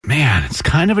Man, it's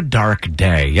kind of a dark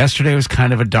day. Yesterday was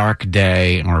kind of a dark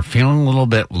day, and we're feeling a little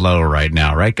bit low right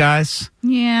now. Right, guys?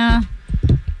 Yeah.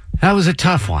 That was a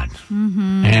tough one.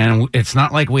 Mm-hmm. And it's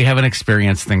not like we haven't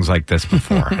experienced things like this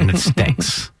before, and it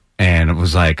stinks. And it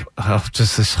was like,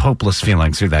 just this hopeless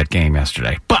feeling through that game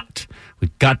yesterday. But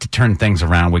we've got to turn things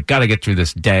around. We've got to get through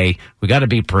this day. We've got to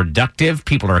be productive.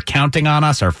 People are counting on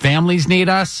us. Our families need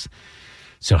us.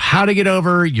 So how to get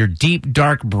over your deep,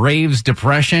 dark Braves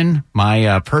depression.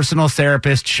 My personal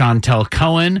therapist, Chantel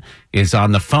Cohen, is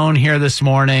on the phone here this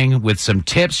morning with some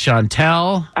tips.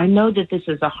 Chantel? I know that this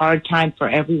is a hard time for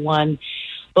everyone,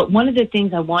 but one of the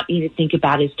things I want you to think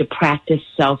about is to practice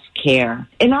self-care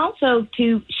and also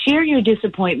to share your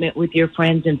disappointment with your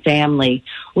friends and family.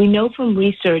 We know from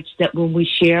research that when we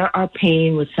share our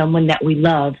pain with someone that we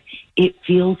love, it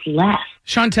feels less.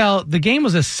 Chantel, the game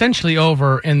was essentially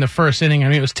over in the first inning. I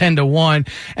mean, it was 10-1,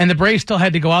 and the Braves still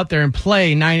had to go out there and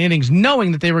play 9 innings,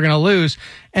 knowing that they were going to lose.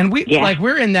 And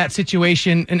we're in that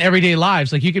situation in everyday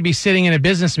lives. Like, you could be sitting in a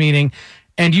business meeting,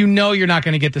 and you know you're not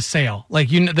going to get the sale. Like,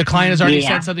 the client has already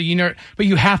said something, but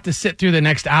you have to sit through the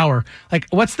next hour. Like,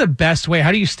 what's the best way?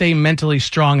 How do you stay mentally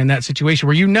strong in that situation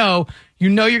where you know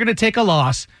you're going to take a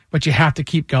loss, but you have to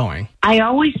keep going? I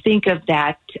always think of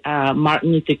that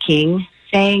Martin Luther King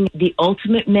saying, the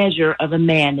ultimate measure of a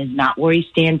man is not where he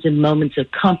stands in moments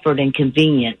of comfort and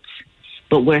convenience,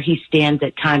 but where he stands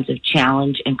at times of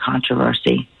challenge and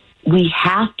controversy. We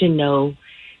have to know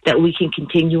that we can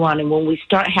continue on. And when we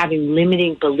start having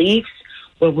limiting beliefs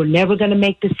where we're never going to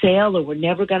make the sale or we're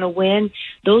never going to win,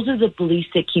 those are the beliefs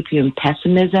that keep you in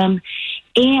pessimism.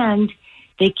 And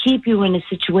they keep you in a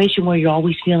situation where you're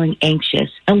always feeling anxious.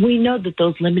 And we know that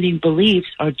those limiting beliefs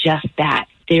are just that.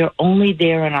 They're only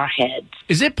there in our heads.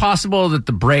 Is it possible that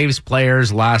the Braves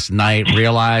players last night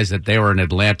realized that they were an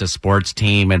Atlanta sports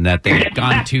team and that they had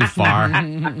gone too far?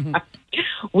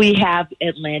 We have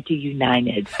Atlanta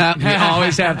United. We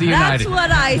always have the United. That's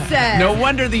what I said.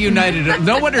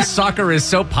 No wonder soccer is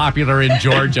so popular in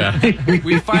Georgia.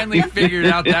 We finally figured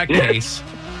out that case.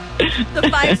 The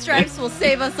 5 stripes will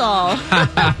save us all.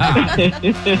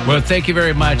 Well, thank you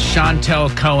very much,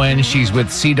 Chantel Cohen. She's with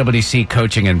CWC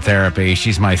Coaching and Therapy.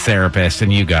 She's my therapist,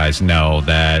 and you guys know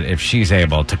that if she's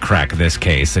able to crack this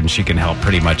case, then she can help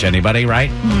pretty much anybody, right?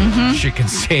 Mm-hmm. She can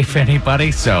save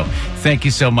anybody. So thank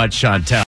you so much, Chantel.